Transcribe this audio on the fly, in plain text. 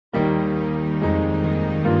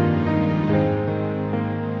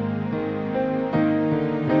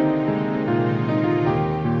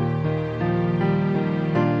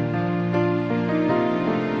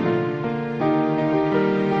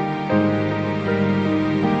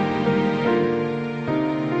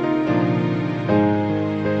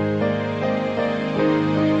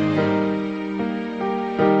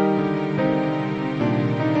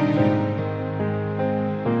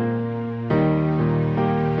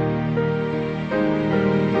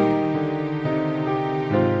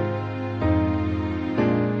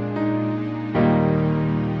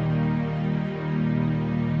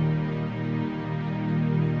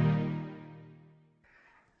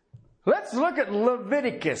look at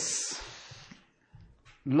Leviticus.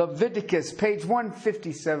 Leviticus, page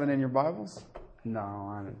 157 in your Bibles. No,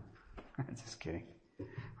 I'm just kidding.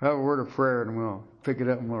 We'll have a word of prayer and we'll pick it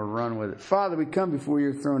up and we'll run with it. Father, we come before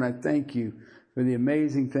your throne. I thank you for the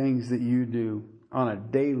amazing things that you do on a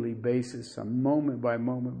daily basis, a moment by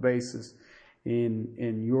moment basis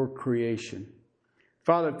in your creation.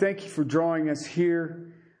 Father, thank you for drawing us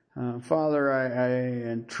here. Father, I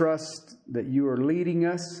entrust that you are leading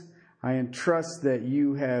us. I entrust that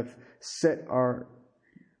you have set our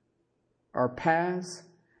paths,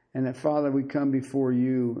 and that, Father, we come before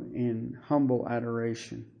you in humble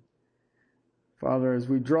adoration. Father, as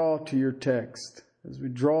we draw to your text, as we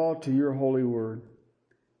draw to your holy word,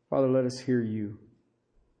 Father, let us hear you.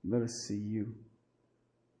 Let us see you.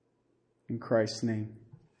 In Christ's name,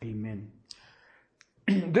 amen.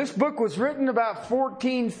 This book was written about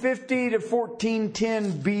 1450 to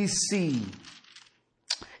 1410 BC.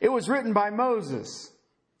 It was written by Moses.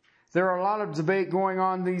 There are a lot of debate going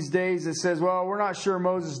on these days that says, well, we're not sure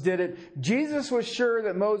Moses did it. Jesus was sure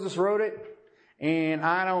that Moses wrote it, and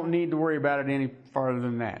I don't need to worry about it any farther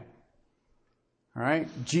than that. All right?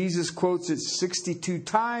 Jesus quotes it 62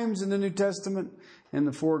 times in the New Testament, in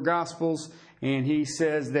the 4 Gospels, and he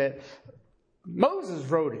says that Moses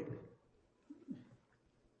wrote it.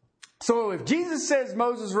 So if Jesus says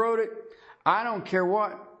Moses wrote it, I don't care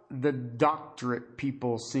what the doctorate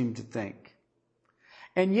people seem to think.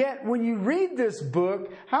 And yet, when you read this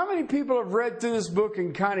book, how many people have read through this book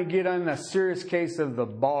and kind of get on a serious case of the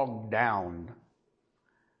bogged down?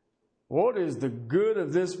 What is the good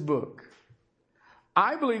of this book?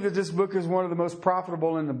 I believe that this book is one of the most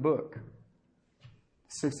profitable in the book.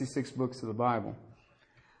 66 books of the Bible.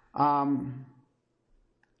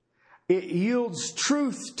 It yields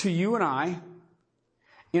truth to you and I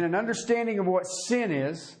in an understanding of what sin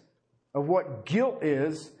is, of what guilt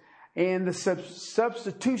is, and the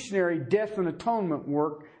substitutionary death and atonement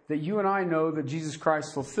work that you and I know that Jesus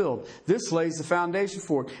Christ fulfilled. This lays the foundation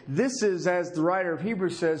for it. This is, as the writer of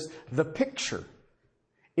Hebrews says, the picture.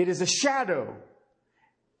 It is a shadow.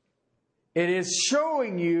 It is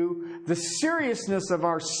showing you the seriousness of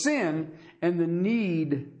our sin and the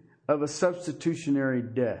need of a substitutionary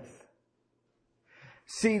death.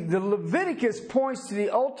 See, the Leviticus points to the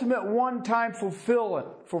ultimate one-time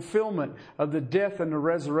fulfillment of the death and the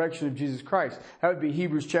resurrection of Jesus Christ. That would be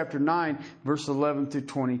Hebrews chapter 9, verse 11 through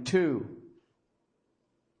 22.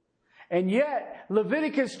 And yet,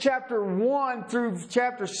 Leviticus chapter 1 through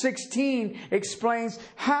chapter 16 explains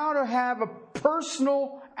how to have a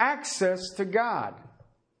personal access to God.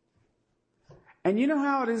 And you know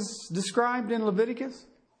how it is described in Leviticus?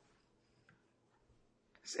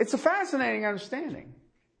 It's a fascinating understanding.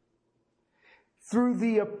 Through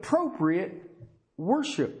the appropriate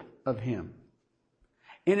worship of Him.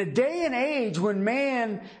 In a day and age when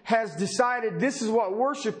man has decided this is what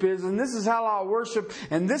worship is, and this is how I'll worship,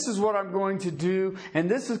 and this is what I'm going to do, and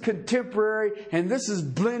this is contemporary, and this is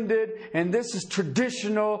blended, and this is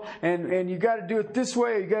traditional, and you got to do it this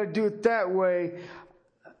way, you got to do it that way.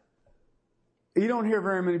 You don't hear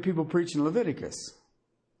very many people preaching Leviticus.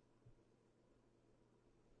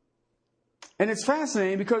 And it's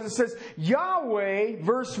fascinating because it says, Yahweh,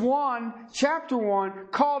 verse 1, chapter 1,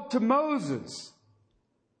 called to Moses.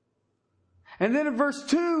 And then in verse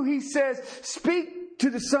 2, he says, speak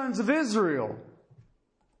to the sons of Israel.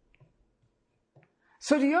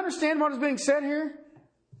 So do you understand what is being said here?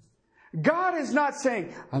 God is not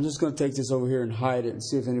saying, I'm just going to take this over here and hide it and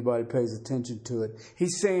see if anybody pays attention to it.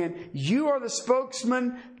 He's saying, you are the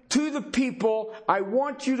spokesman to the people. I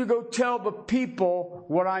want you to go tell the people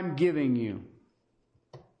what I'm giving you.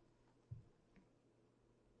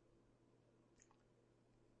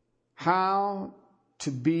 How to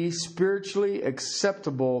be spiritually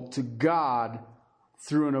acceptable to God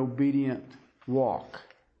through an obedient walk.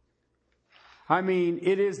 I mean,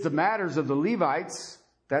 it is the matters of the Levites.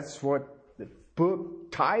 That's what the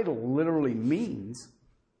book title literally means.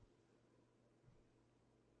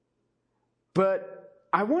 But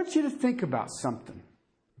I want you to think about something.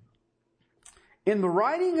 In the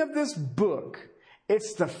writing of this book,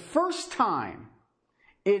 it's the first time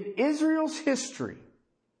in Israel's history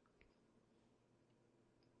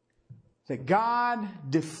that God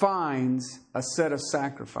defines a set of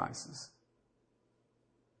sacrifices.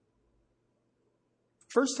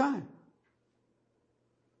 First time.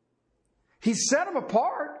 He set them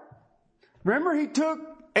apart. Remember, he took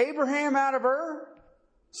Abraham out of Ur,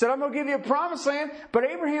 said, I'm going to give you a promised land, but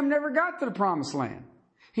Abraham never got to the promised land.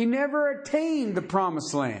 He never attained the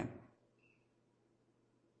promised land.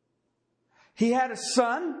 He had a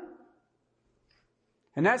son,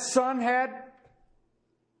 and that son had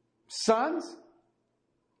sons.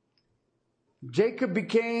 Jacob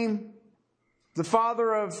became the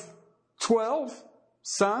father of 12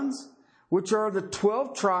 sons, which are the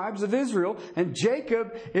 12 tribes of Israel. And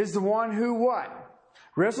Jacob is the one who what?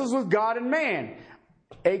 Wrestles with God and man,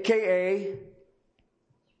 a.k.a.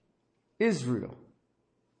 Israel.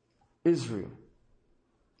 Israel.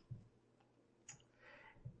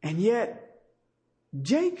 And yet,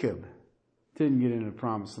 Jacob didn't get into the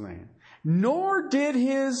promised land. Nor did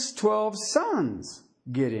his 12 sons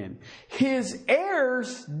get in. His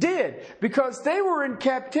heirs did, because they were in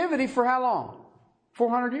captivity for how long?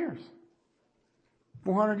 400 years.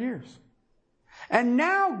 400 years. And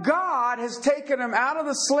now God has taken them out of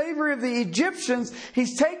the slavery of the Egyptians.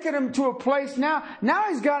 He's taken them to a place now. Now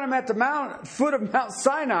He's got them at the foot of Mount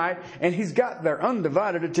Sinai, and He's got their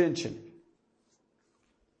undivided attention.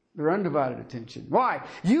 Their undivided attention. Why?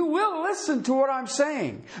 You will listen to what I'm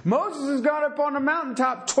saying. Moses has got up on the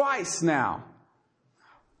mountaintop twice now.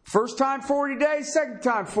 First time 40 days, second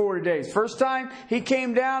time 40 days. First time he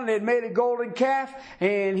came down and they had made a golden calf,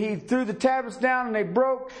 and he threw the tablets down and they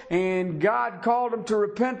broke, and God called them to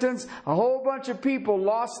repentance. A whole bunch of people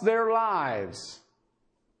lost their lives.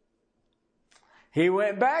 He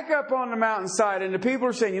went back up on the mountainside, and the people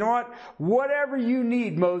are saying, you know what? Whatever you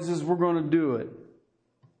need, Moses, we're going to do it.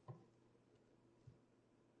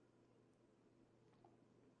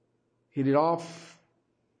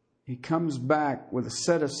 He comes back with a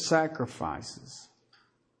set of sacrifices.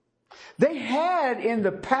 They had in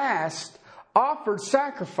the past offered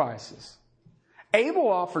sacrifices. Abel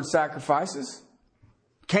offered sacrifices.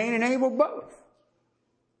 Cain and Abel both.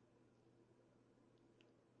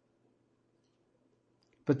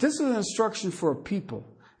 But this is an instruction for a people.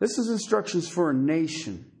 This is instructions for a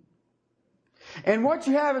nation. And what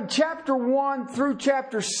you have in chapter 1 through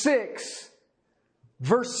chapter 6,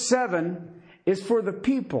 verse 7, is for the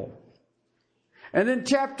people. And then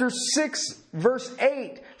chapter 6, verse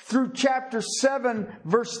 8 through chapter 7,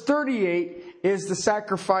 verse 38 is the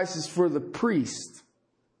sacrifices for the priest.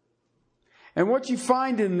 And what you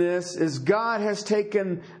find in this is God has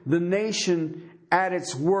taken the nation at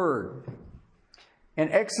its word.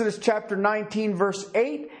 In Exodus chapter 19, verse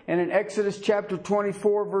 8, and in Exodus chapter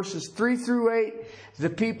 24, verses 3 through 8, the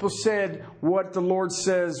people said, what the Lord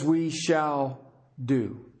says we shall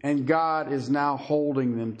do. And God is now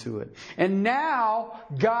holding them to it. And now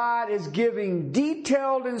God is giving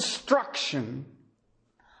detailed instruction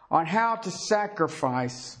on how to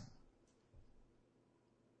sacrifice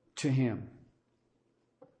to Him.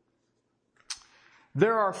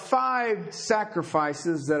 There are 5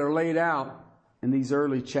 sacrifices that are laid out in these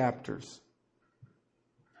early chapters.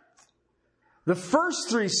 The first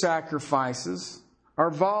 3 sacrifices are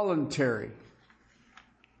voluntary.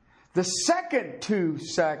 The second 2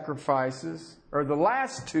 sacrifices, or the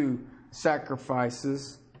last 2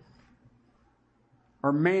 sacrifices,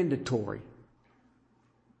 are mandatory.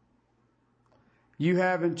 You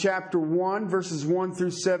have in chapter 1, verses 1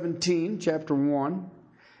 through 17, chapter 1,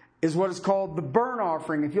 is what is called the burnt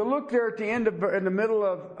offering. If you look there at the end of, in the middle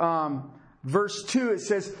of verse 2, it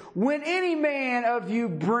says, when any man of you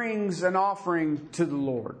brings an offering to the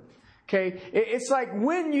Lord. Okay? It's like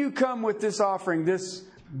when you come with this offering, this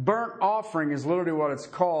burnt offering is literally what it's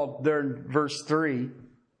called there in verse 3.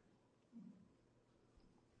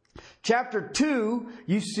 Chapter 2,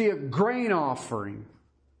 you see a grain offering.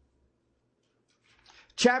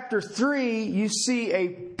 Chapter 3, you see a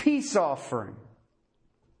peace offering.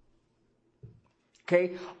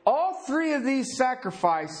 Okay? All 3 of these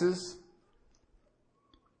sacrifices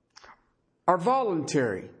are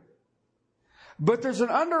voluntary. But there's an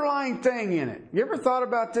underlying thing in it. You ever thought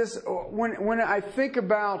about this? When I think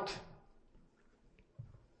about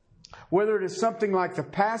whether it is something like the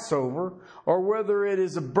Passover, or whether it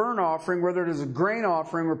is a burnt offering, whether it is a grain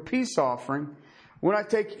offering or peace offering, when I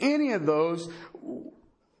take any of those,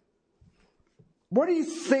 what do you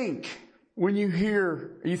think when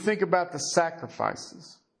you think about the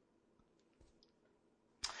sacrifices?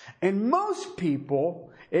 And most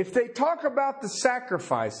people, if they talk about the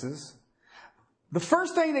sacrifices, the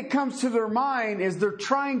first thing that comes to their mind is they're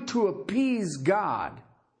trying to appease God.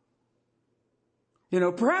 You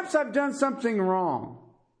know, perhaps I've done something wrong,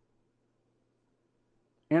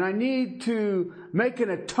 and I need to make an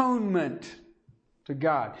atonement to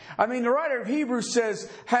God. I mean, the writer of Hebrews says,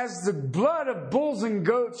 has the blood of bulls and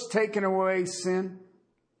goats taken away sin?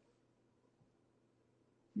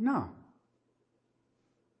 No.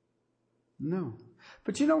 No.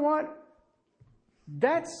 But you know what?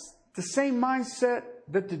 That's the same mindset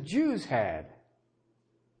that the Jews had.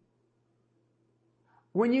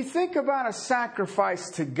 When you think about a sacrifice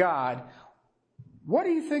to God, What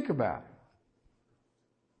do you think about it?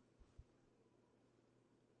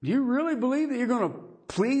 Do you really believe that you're going to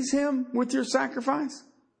please Him with your sacrifice?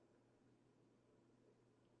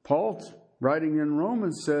 Paul, writing in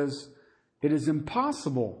Romans, says it is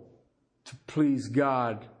impossible to please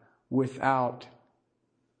God without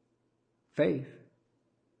faith.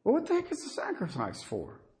 Well, what the heck is the sacrifice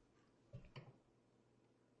for?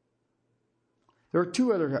 There are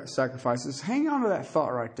two other sacrifices. Hang on to that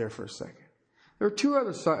thought right there for a second. There are two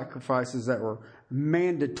other sacrifices that were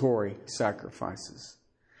mandatory sacrifices.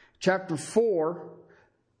 Chapter 4,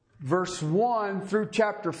 verse 1 through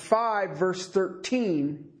chapter 5, verse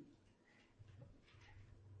 13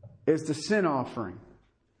 is the sin offering.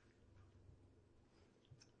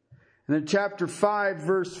 And then chapter 5,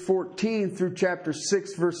 verse 14 through chapter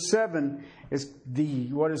 6, verse 7 is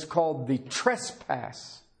what is called the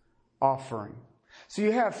trespass offering. So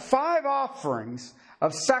you have 5 offerings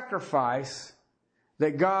of sacrifice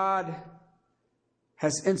that God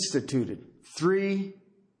has instituted. 3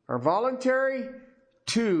 are voluntary,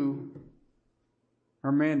 2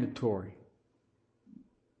 are mandatory.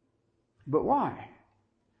 But why?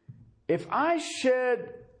 If I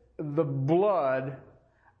shed the blood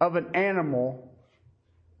of an animal,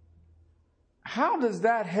 how does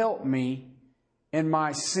that help me in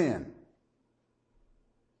my sin?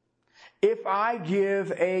 If I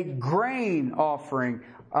give a grain offering,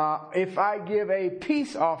 if I give a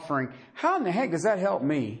peace offering, how in the heck does that help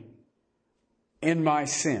me in my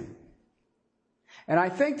sin? And I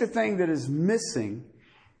think the thing that is missing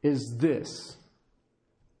is this.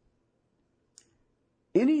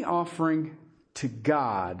 Any offering to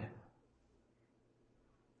God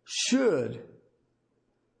should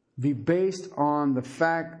be based on the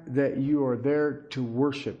fact that you are there to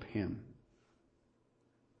worship Him.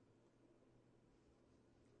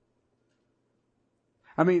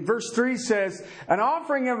 I mean, verse 3 says, an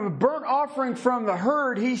offering of a burnt offering from the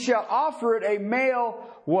herd, he shall offer it a male,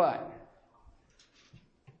 what?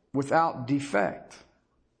 Without defect.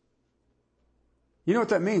 You know what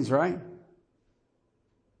that means, right?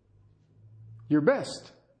 Your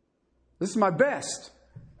best. This is my best.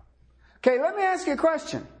 Okay, let me ask you a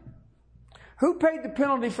question. Who paid the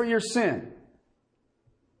penalty for your sin?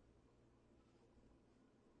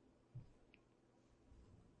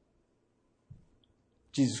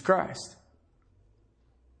 Jesus Christ.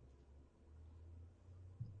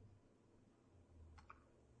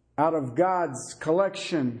 Out of God's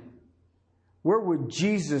collection, where would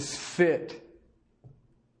Jesus fit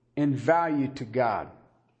in value to God?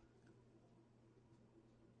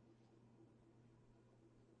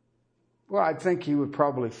 Well, I think He would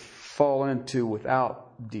probably fall into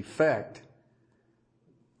without defect.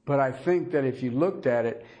 But I think that if you looked at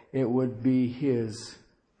it, it would be His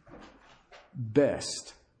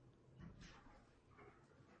best.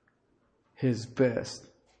 His best.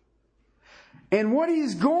 And what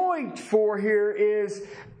He's going for here is,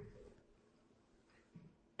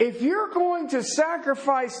 if you're going to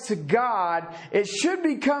sacrifice to God, it should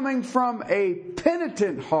be coming from a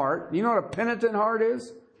penitent heart. You know what a penitent heart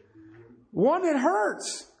is? One that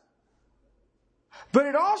hurts. But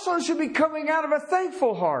it also should be coming out of a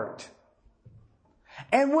thankful heart.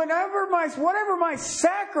 And whatever my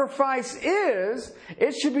sacrifice is,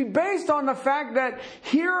 it should be based on the fact that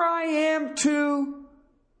here I am to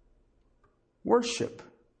worship.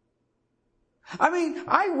 I mean,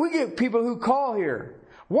 we get people who call here.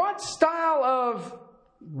 What style of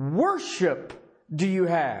worship do you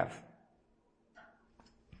have?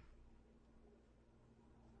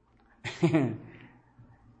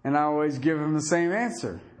 And I always give them the same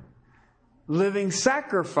answer. Living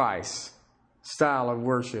sacrifice style of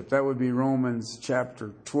worship. That would be Romans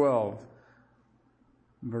chapter 12,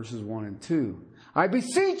 verses 1 and 2. I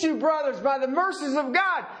beseech you, brothers, by the mercies of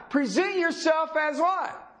God, present yourself as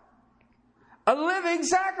what? A living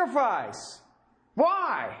sacrifice.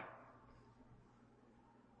 Why?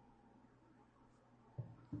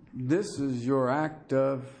 This is your act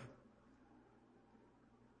of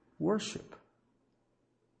worship.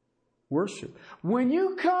 Worship. When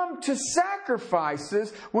you come to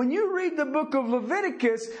sacrifices, when you read the book of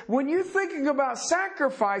Leviticus, when you're thinking about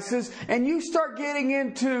sacrifices and you start getting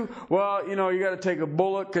into, well, you got to take a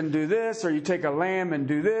bullock and do this, or you take a lamb and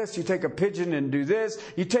do this, you take a pigeon and do this,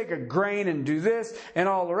 you take a grain and do this, and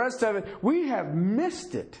all the rest of it, we have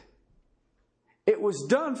missed it. It was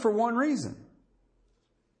done for one reason.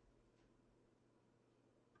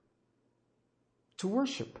 To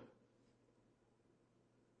worship.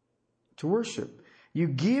 To worship. You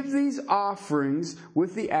give these offerings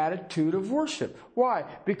with the attitude of worship. Why?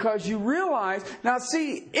 Because you realize, now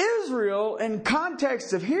see, Israel in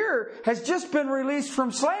context of here has just been released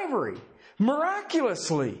from slavery,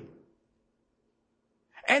 miraculously.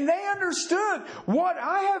 And they understood what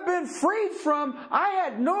I have been freed from, I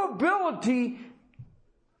had no ability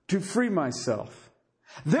to free myself.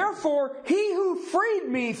 Therefore, He who freed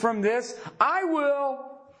me from this, I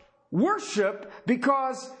will worship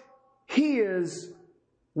because He is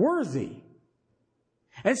worthy.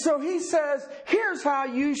 And so He says, here's how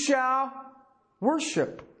you shall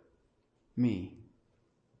worship me.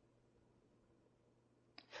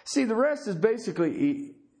 See, the rest is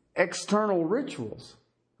basically external rituals.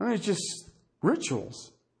 I mean, it's just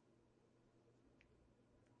rituals.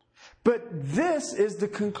 But this is the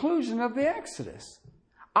conclusion of the Exodus.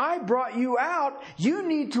 I brought you out. You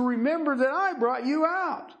need to remember that I brought you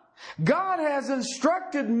out. God has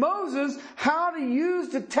instructed Moses how to use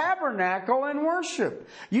the tabernacle in worship.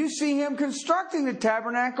 You see Him constructing the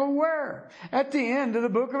tabernacle where? At the end of the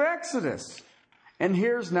book of Exodus. And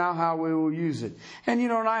here's now how we will use it. And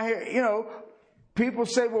people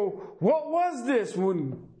say, well, what was this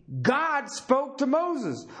when God spoke to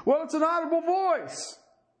Moses? Well, it's an audible voice.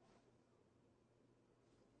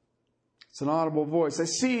 It's an audible voice. I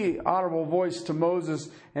see audible voice to Moses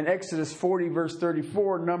in Exodus 40 verse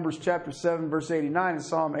 34, Numbers chapter 7 verse 89, and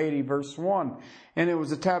Psalm 80 verse 1. And it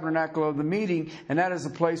was the tabernacle of the meeting, and that is the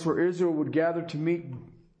place where Israel would gather to meet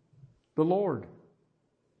the Lord.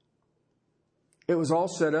 It was all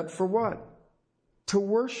set up for what? To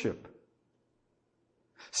worship.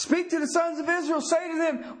 Speak to the sons of Israel, say to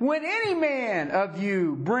them, when any man of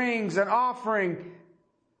you brings an offering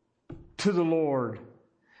to the Lord,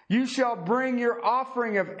 you shall bring your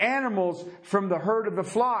offering of animals from the herd of the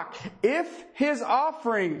flock. If his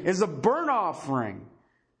offering is a burnt offering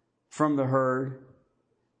from the herd,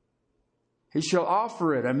 he shall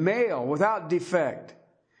offer it, a male without defect.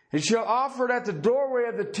 He shall offer it at the doorway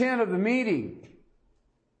of the tent of the meeting,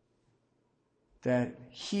 that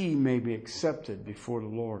he may be accepted before the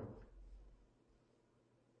Lord.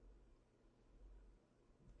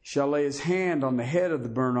 He shall lay his hand on the head of the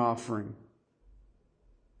burnt offering,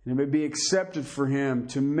 and it may be accepted for him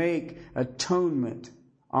to make atonement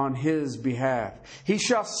on his behalf. He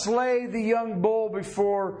shall slay the young bull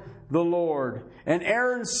before the Lord. And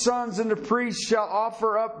Aaron's sons and the priests shall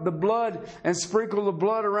offer up the blood and sprinkle the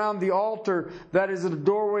blood around the altar that is at the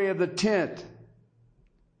doorway of the tent.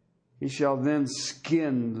 He shall then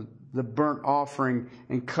skin the burnt offering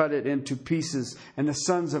and cut it into pieces. And the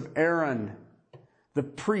sons of Aaron, the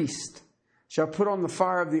priest, shall put on the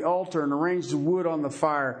fire of the altar and arrange the wood on the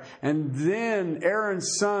fire. And then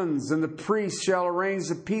Aaron's sons and the priests shall arrange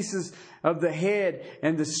the pieces of the head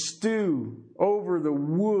and the stew over the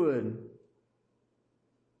wood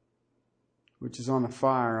which is on the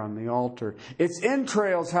fire on the altar. Its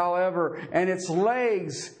entrails, however, and its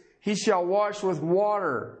legs he shall wash with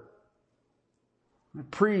water. The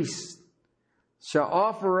priest shall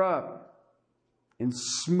offer up in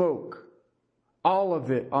smoke all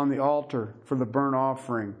of it on the altar for the burnt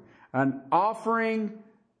offering, an offering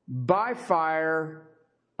by fire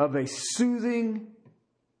of a soothing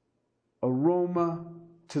aroma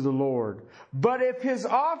to the Lord. But if his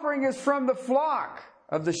offering is from the flock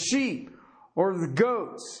of the sheep or the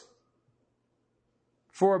goats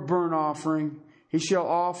for a burnt offering, he shall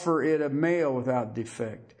offer it a male without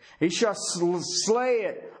defect. He shall slay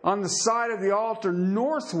it on the side of the altar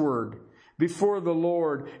northward before the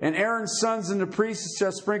Lord. And Aaron's sons and the priests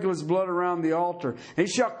shall sprinkle his blood around the altar. He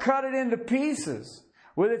shall cut it into pieces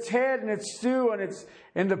with its head and its stew,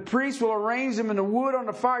 and the priest will arrange them in the wood on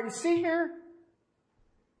the fire. You see here?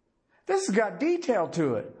 This has got detail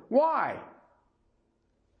to it. Why?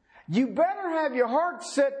 You better have your heart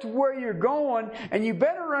set to where you're going, and you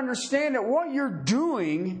better understand that what you're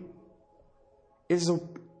doing is an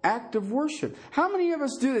act of worship. How many of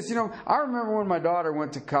us do this? I remember when my daughter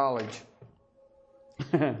went to college.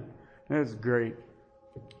 That was great.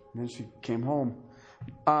 And then she came home.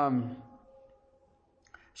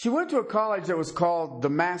 She went to a college that was called the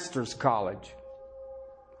Master's College.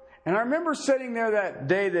 And I remember sitting there that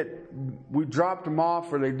day that we dropped them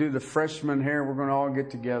off, where they do the freshman here. We're going to all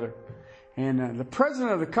get together. And the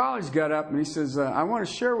president of the college got up and he says, I want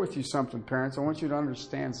to share with you something, parents. I want you to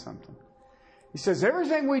understand something. He says,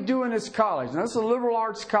 everything we do in this college, now this is a liberal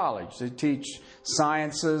arts college. They teach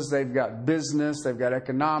sciences, they've got business, they've got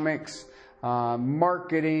economics,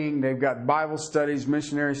 marketing, they've got Bible studies,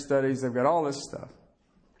 missionary studies, they've got all this stuff.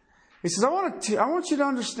 He says, I want you to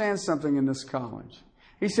understand something in this college.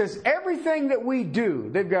 He says, everything that we do,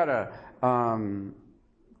 they've got a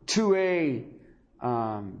 2A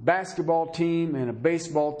basketball team and a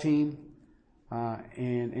baseball team.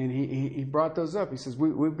 And he brought those up. He says,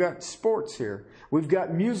 we've got sports here. We've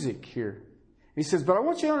got music here. He says, but I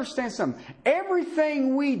want you to understand something.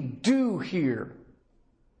 Everything we do here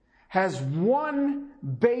has one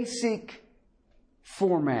basic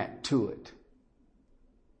format to it.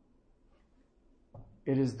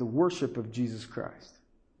 It is the worship of Jesus Christ.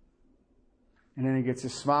 And then he gets a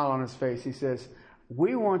smile on his face. He says,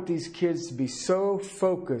 we want these kids to be so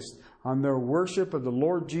focused on their worship of the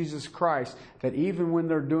Lord Jesus Christ that even when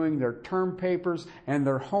they're doing their term papers and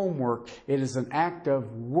their homework, it is an act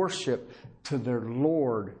of worship to their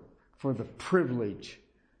Lord for the privilege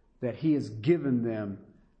that He has given them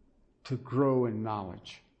to grow in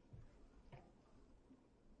knowledge.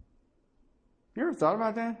 You ever thought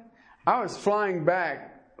about that? I was flying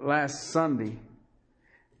back last Sunday,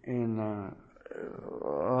 and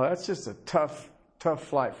that's just a tough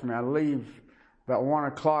flight for me. I leave about 1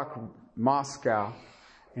 o'clock Moscow,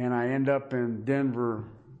 and I end up in Denver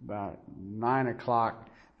about 9 o'clock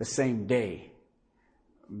the same day.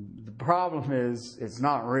 The problem is, it's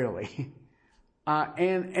not really.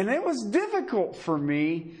 And it was difficult for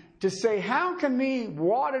me to say, how can me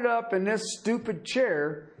wadded up in this stupid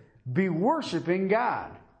chair be worshiping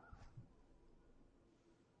God?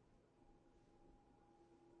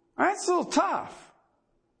 That's a little tough.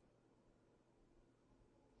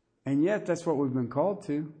 And yet, that's what we've been called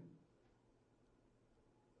to.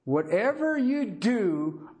 Whatever you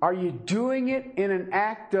do, are you doing it in an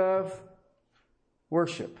act of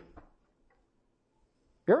worship?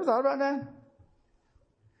 You ever thought about that?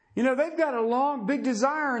 You know, they've got a long, big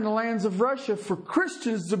desire in the lands of Russia for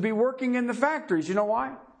Christians to be working in the factories. You know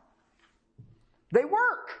why? They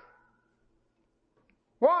work.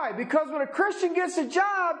 Why? Because when a Christian gets a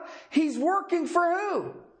job, he's working for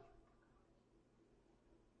who?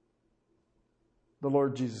 The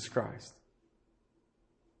Lord Jesus Christ.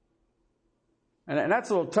 And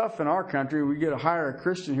that's a little tough in our country. We get to hire a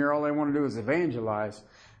Christian here, all they want to do is evangelize.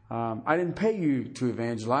 I didn't pay you to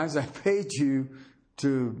evangelize. I paid you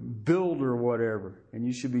to build or whatever. And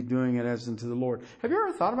you should be doing it as unto the Lord. Have you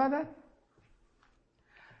ever thought about that?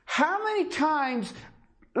 How many times...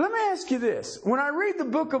 Let me ask you this. When I read the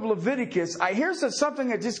book of Leviticus, I hear something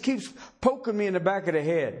that just keeps poking me in the back of the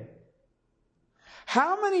head.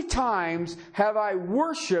 How many times have I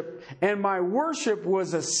worshiped and my worship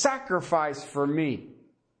was a sacrifice for me?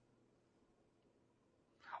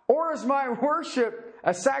 Or is my worship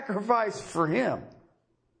a sacrifice for Him?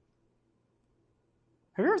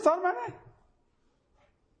 Have you ever thought about that?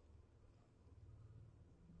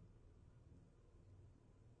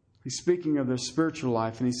 He's speaking of their spiritual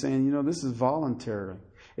life, and he's saying, you know, this is voluntary.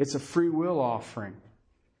 It's a free will offering.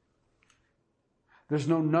 There's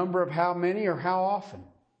no number of how many or how often.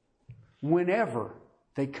 Whenever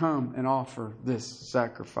they come and offer this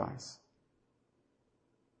sacrifice.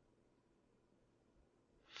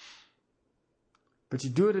 But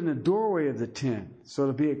you do it in the doorway of the tent, so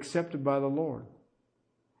to be accepted by the Lord.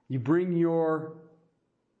 You bring your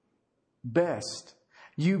best.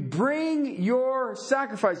 You bring your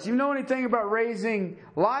sacrifice. You know anything about raising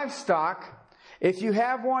livestock? If you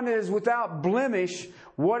have one that is without blemish,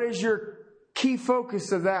 what is your key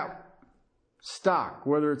focus of that stock?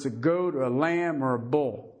 Whether it's a goat or a lamb or a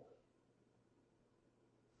bull.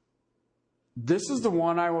 This is the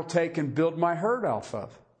one I will take and build my herd off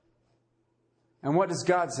of. And what does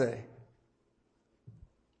God say?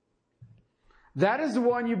 That is the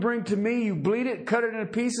one you bring to me. You bleed it, cut it into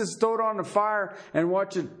pieces, throw it on the fire, and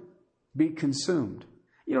watch it be consumed.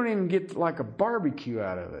 You don't even get like a barbecue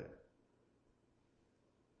out of it.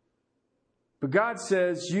 But God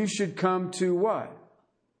says you should come to what?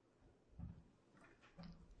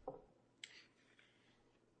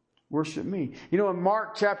 Worship me. You know, in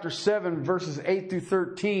Mark chapter 7, verses 8 through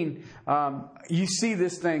 13, you see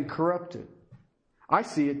this thing corrupted. I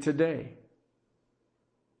see it today.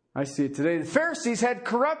 I see it today. The Pharisees had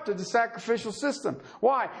corrupted the sacrificial system.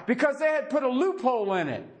 Why? Because they had put a loophole in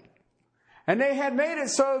it. And they had made it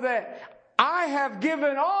so that I have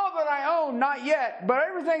given all that I own, not yet, but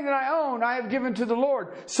everything that I own, I have given to the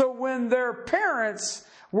Lord. So when their parents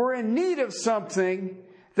were in need of something,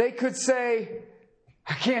 they could say,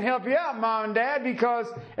 I can't help you out, Mom and Dad, because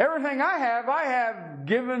everything I have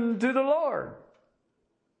given to the Lord.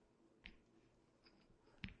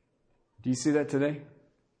 Do you see that today?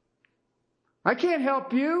 I can't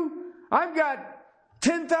help you. I've got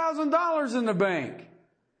 $10,000 in the bank.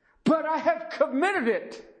 But I have committed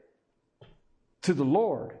it to the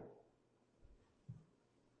Lord.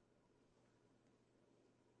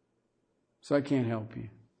 So I can't help you.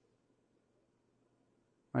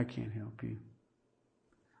 I can't help you.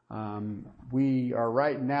 We are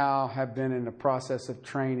right now have been in the process of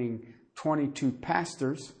training 22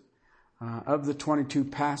 pastors. Of the 22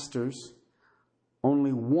 pastors,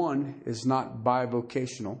 only one is not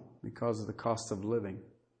bivocational because of the cost of living.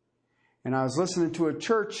 And I was listening to a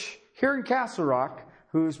church here in Castle Rock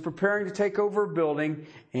who's preparing to take over a building,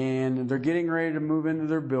 and they're getting ready to move into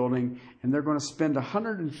their building, and they're going to spend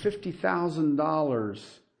 $150,000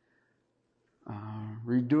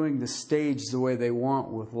 redoing the stage the way they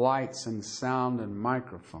want with lights and sound and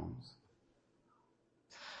microphones.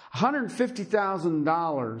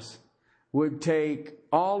 $150,000 would take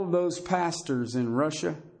all of those pastors in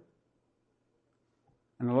Russia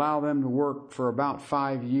and allow them to work for about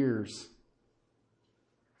 5 years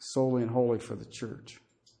solely and wholly for the church.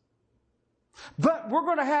 But we're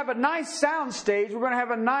going to have a nice sound stage. We're going to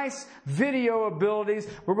have a nice video abilities.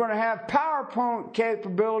 We're going to have PowerPoint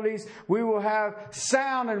capabilities. We will have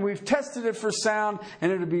sound, and we've tested it for sound,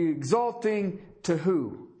 and it'll be exalting to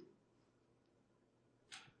who?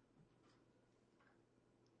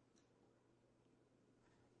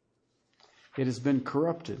 It has been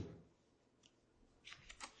corrupted.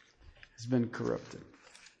 It's been corrupted.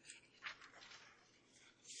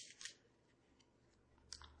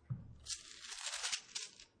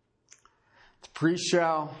 The priest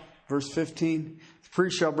shall, verse 15, the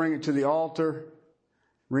priest shall bring it to the altar,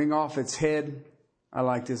 wring off its head. I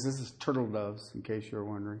like this. This is turtle doves, in case you're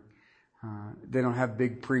wondering. They don't have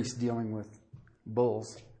big priests dealing with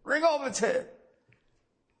bulls. Wring off its head.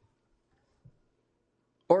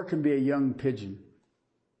 Or it can be a young pigeon.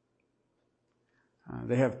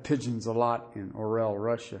 They have pigeons a lot in Orel,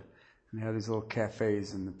 Russia. And they have these little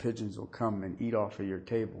cafes, and the pigeons will come and eat off of your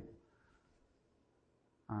table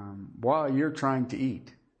while you're trying to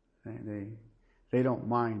eat. They don't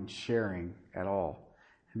mind sharing at all.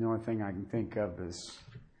 And the only thing I can think of is,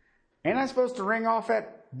 ain't I supposed to wring off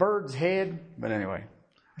that bird's head? But anyway,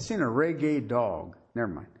 I seen a reggae dog. Never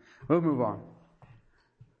mind. We'll move on.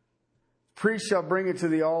 Priest shall bring it to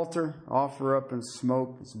the altar, offer up in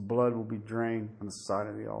smoke. Its blood will be drained on the side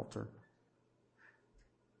of the altar.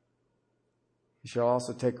 He shall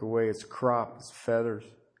also take away its crop, its feathers,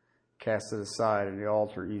 cast it aside in the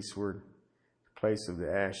altar eastward, the place of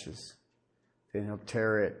the ashes. Then he'll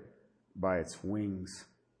tear it by its wings.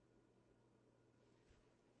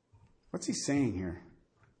 What's he saying here?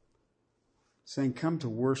 Saying, come to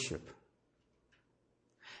worship.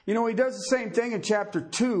 You know, he does the same thing in chapter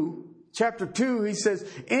 2. Chapter 2, he says,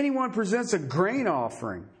 anyone presents a grain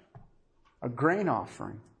offering. A grain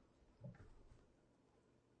offering.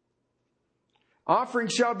 Offering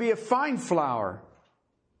shall be a fine flour.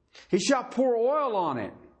 He shall pour oil on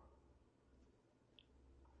it.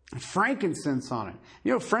 Frankincense on it.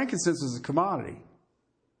 You know, frankincense is a commodity.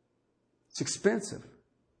 It's expensive.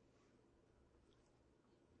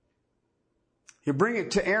 He'll bring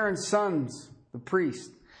it to Aaron's sons, the priest,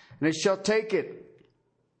 and they shall take it,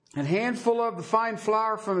 a handful of the fine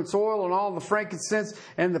flour from its oil and all the frankincense,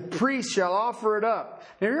 and the priest shall offer it up.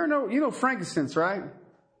 Now, you know frankincense, right?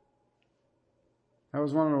 That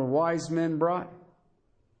was one of the wise men brought.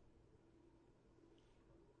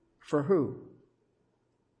 For who?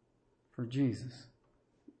 For Jesus.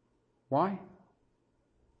 Why?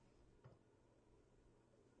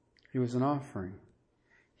 He was an offering.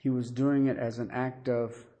 He was doing it as an act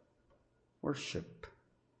of worship.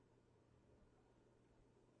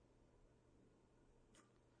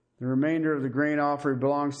 The remainder of the grain offering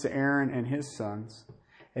belongs to Aaron and his sons,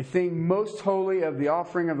 a thing most holy of the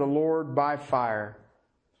offering of the Lord by fire.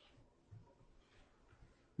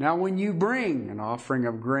 Now when you bring an offering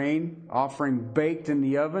of grain, offering baked in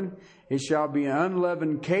the oven, it shall be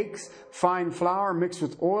unleavened cakes, fine flour mixed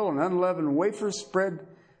with oil, and unleavened wafers spread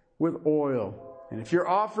with oil. And if your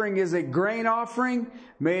offering is a grain offering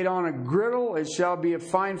made on a griddle, it shall be a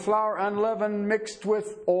fine flour unleavened mixed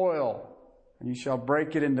with oil. And you shall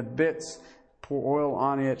break it into bits, pour oil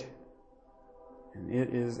on it, and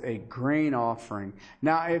it is a grain offering.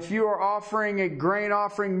 Now, if you are offering a grain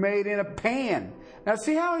offering made in a pan, now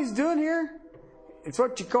see how he's doing here? It's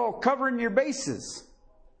what you call covering your bases.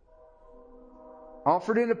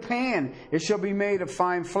 Offered in a pan, it shall be made of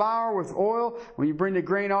fine flour with oil. When you bring the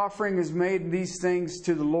grain offering is made these things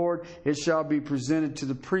to the Lord, it shall be presented to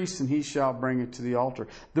the priest, and he shall bring it to the altar.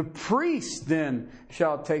 The priest then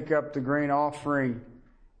shall take up the grain offering,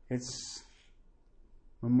 its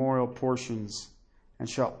memorial portions, and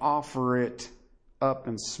shall offer it up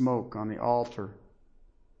in smoke on the altar.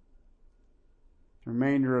 The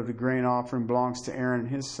remainder of the grain offering belongs to Aaron and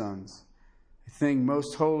his sons, a thing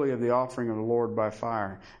most holy of the offering of the Lord by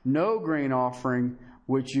fire. No grain offering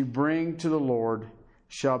which you bring to the Lord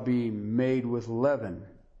shall be made with leaven.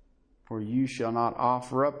 For you shall not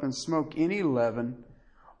offer up in smoke any leaven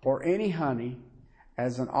or any honey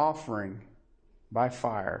as an offering by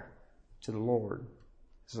fire to the Lord.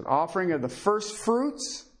 As an offering of the first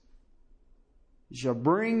fruits, you shall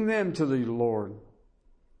bring them to the Lord.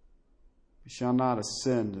 You shall not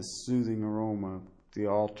ascend a soothing aroma of the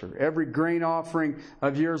altar. Every grain offering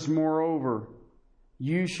of yours, moreover,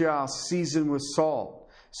 you shall season with salt,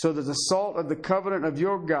 so that the salt of the covenant of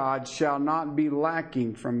your God shall not be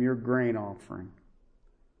lacking from your grain offering.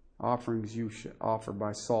 Offerings you should offer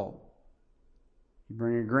by salt. You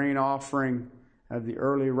bring a grain offering of the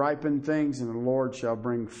early ripened things, and the Lord shall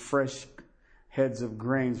bring fresh heads of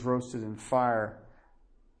grains roasted in fire.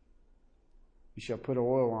 You shall put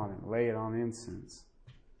oil on it, lay it on incense.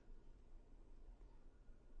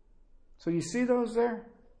 So you see those there?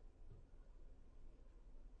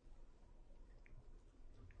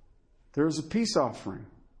 There's a peace offering,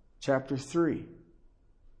 chapter 3.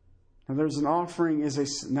 Now there's an offering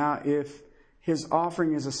if his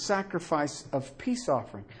offering is a sacrifice of peace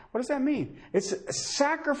offering. What does that mean? It's a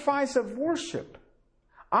sacrifice of worship.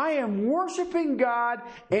 I am worshiping God,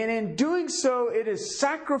 and in doing so, it is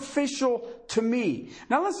sacrificial to me.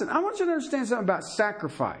 Now listen, I want you to understand something about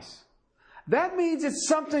sacrifice. That means it's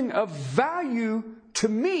something of value to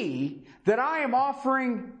me that I am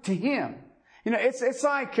offering to Him. You know, it's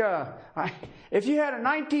like if you had a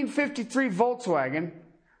 1953 Volkswagen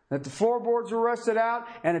that the floorboards were rusted out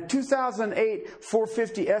and a 2008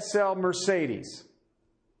 450 SL Mercedes.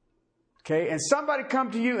 Okay, and somebody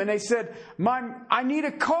come to you and they said, I need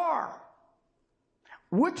a car.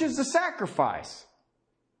 Which is the sacrifice?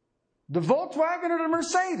 The Volkswagen or the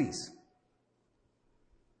Mercedes?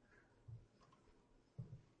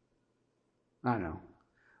 I know.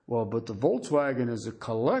 Well, but the Volkswagen is a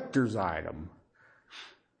collector's item.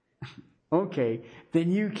 Okay,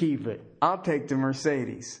 then you keep it. I'll take the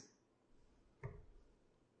Mercedes.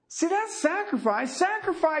 See, that's sacrifice.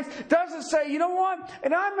 Sacrifice doesn't say, you know what?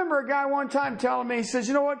 And I remember a guy one time telling me, he says,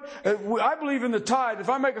 you know what? I believe in the tithe. If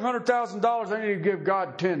I make $100,000, I need to give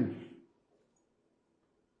God 10.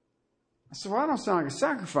 I said, well, that don't sound like a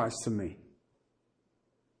sacrifice to me.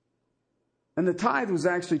 And the tithe was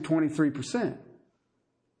actually 23%.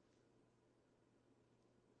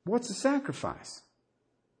 What's a sacrifice?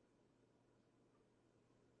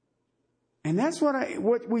 And that's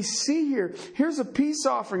what we see here. Here's a peace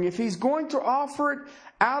offering. If he's going to offer it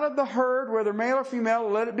out of the herd, whether male or female,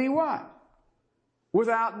 let it be what?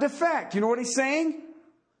 Without defect. You know what he's saying?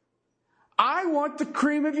 I want the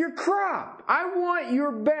cream of your crop. I want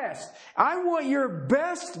your best. I want your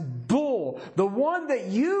best bull. The one that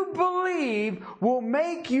you believe will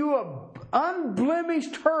make you an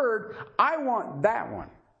unblemished herd. I want that one.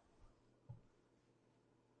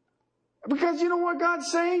 Because you know what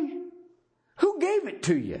God's saying? Who gave it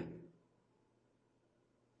to you?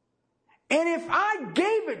 And if I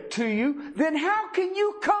gave it to you, then how can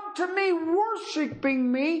you come to me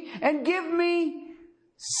worshiping me and give me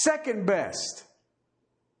second best?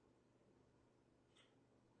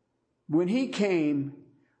 When He came,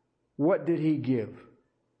 what did He give?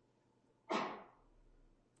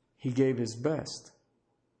 He gave His best.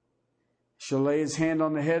 Shall lay His hand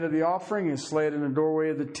on the head of the offering and slay it in the doorway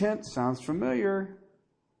of the tent. Sounds familiar.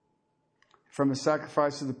 From the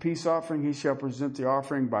sacrifice of the peace offering, he shall present the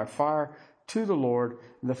offering by fire to the Lord,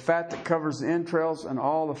 the fat that covers the entrails and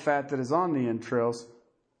all the fat that is on the entrails,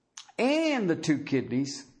 and the 2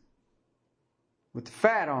 kidneys with the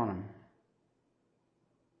fat on them,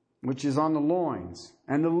 which is on the loins,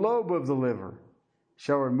 and the lobe of the liver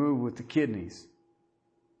shall remove with the kidneys.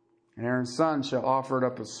 And Aaron's son shall offer it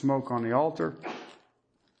up as smoke on the altar.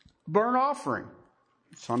 Burnt offering.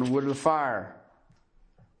 It's on the wood of the fire.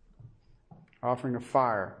 Offering of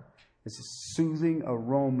fire is a soothing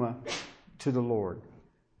aroma to the Lord.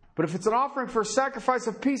 But if it's an offering for a sacrifice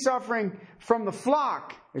of peace offering from the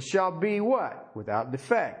flock, it shall be what? Without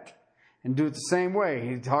defect. And do it the same way.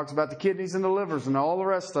 He talks about the kidneys and the livers and all the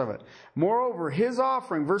rest of it. Moreover, his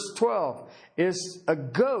offering, verse 12, is a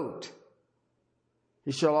goat.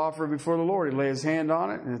 He shall offer it before the Lord. He lay his hand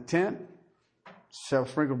on it in the tent, shall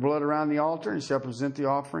sprinkle blood around the altar, and shall present the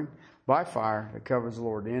offering by fire that covers the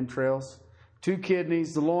Lord. The entrails, 2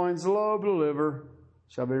 kidneys, the loins, the lobe, the liver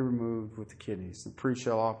shall be removed with the kidneys. The priest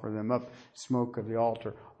shall offer them up smoke of the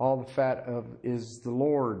altar. All the fat of is the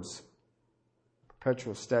Lord's.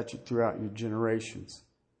 Perpetual statute throughout your generations.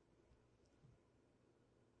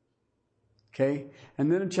 Okay?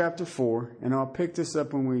 And then in chapter 4, and I'll pick this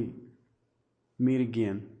up when we meet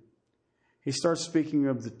again, he starts speaking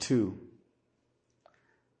of the 2.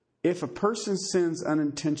 If a person sins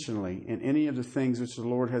unintentionally in any of the things which the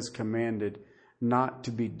Lord has commanded, not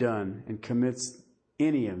to be done and commits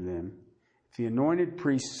any of them, if the anointed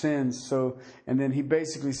priest sins, and then he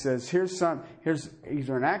basically says, here's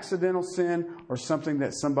either an accidental sin or something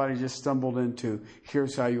that somebody just stumbled into.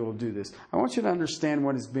 Here's how you will do this. I want you to understand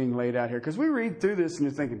what is being laid out here, because we read through this and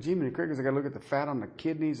you're thinking, gee, many crickets, I got to look at the fat on the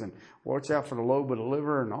kidneys and watch out for the lobe of the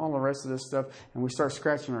liver and all the rest of this stuff. And we start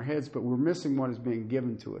scratching our heads, but we're missing what is being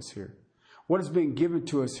given to us here. What is being given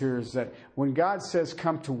to us here is that when God says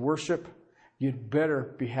come to worship, you'd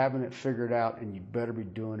better be having it figured out, and you better be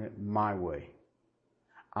doing it my way.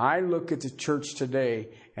 I look at the church today,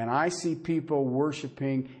 and I see people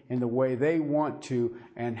worshiping in the way they want to,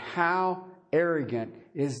 and how arrogant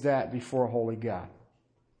is that before a holy God?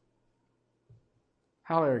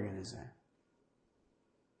 How arrogant is that?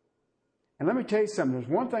 And let me tell you something.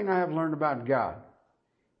 There's one thing I have learned about God.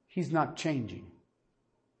 He's not changing.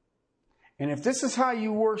 And if this is how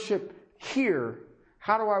you worship here,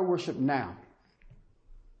 how do I worship now?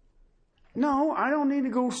 No, I don't need to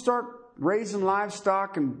go start raising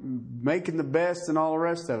livestock and making the best and all the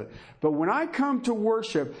rest of it. But when I come to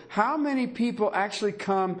worship, how many people actually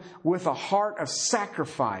come with a heart of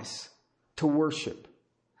sacrifice to worship?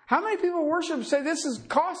 How many people worship and say, this is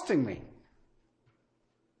costing me?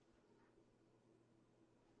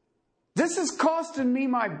 This is costing me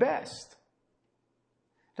my best.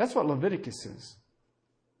 That's what Leviticus is.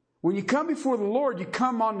 When you come before the Lord, you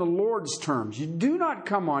come on the Lord's terms. You do not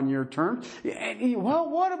come on your terms. Well,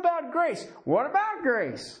 what about grace? What about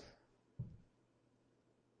grace?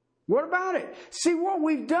 What about it? See, what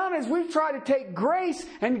we've done is we've tried to take grace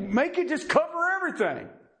and make it just cover everything.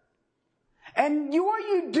 And what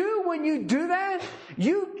you do when you do that,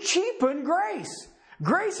 you cheapen grace.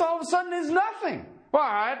 Grace all of a sudden is nothing.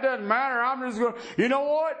 Well, it doesn't matter. I'm just going, you know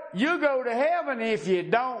what? You go to heaven if you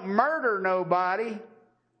don't murder nobody.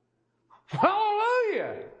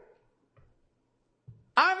 Hallelujah.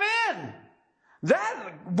 I'm in.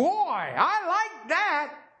 Boy, I like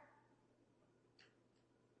that.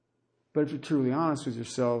 But if you're truly honest with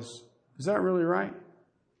yourselves, is that really right?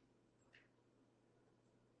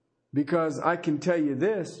 Because I can tell you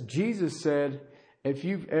this, Jesus said, if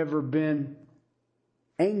you've ever been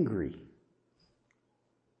angry,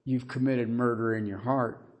 you've committed murder in your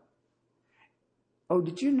heart. Oh,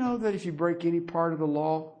 did you know that if you break any part of the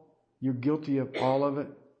law, you're guilty of all of it?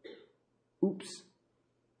 Oops.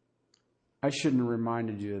 I shouldn't have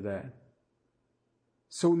reminded you of that.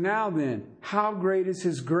 So now then, how great is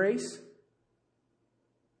His grace?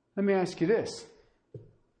 Let me ask you this.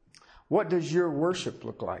 What does your worship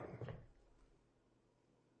look like?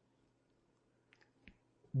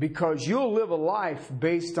 Because you'll live a life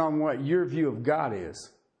based on what your view of God is.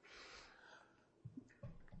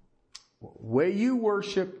 The way you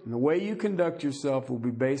worship and the way you conduct yourself will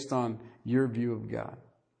be based on your view of God.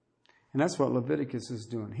 And that's what Leviticus is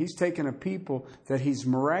doing. He's taken a people that He's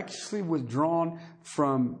miraculously withdrawn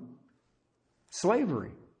from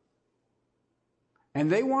slavery.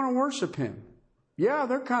 And they want to worship Him. Yeah,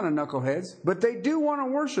 they're kind of knuckleheads, but they do want to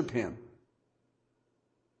worship Him.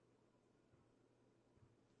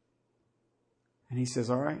 And He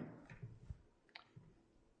says, all right,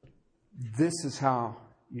 this is how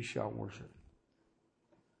you shall worship.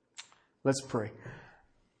 Let's pray.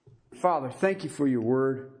 Father, thank You for Your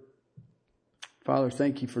word. Father,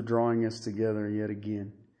 thank You for drawing us together yet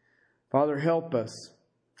again. Father, help us.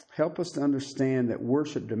 Help us to understand that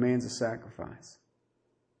worship demands a sacrifice.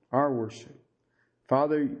 Our worship.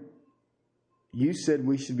 Father, You said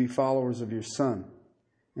we should be followers of Your Son,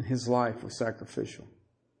 and His life was sacrificial.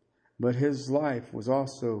 But His life was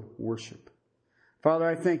also worship. Father,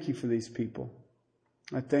 I thank You for these people.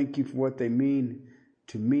 I thank You for what they mean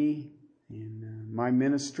to me in my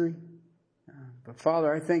ministry. But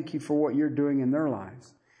Father, I thank You for what You're doing in their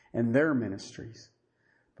lives and their ministries.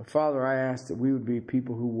 But Father, I ask that we would be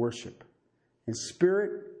people who worship in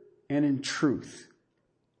spirit and in truth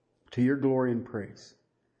to Your glory and praise.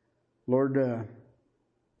 Lord,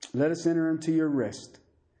 let us enter into Your rest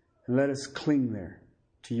and let us cling there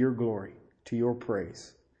to Your glory, to Your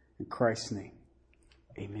praise. In Christ's name,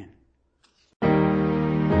 amen.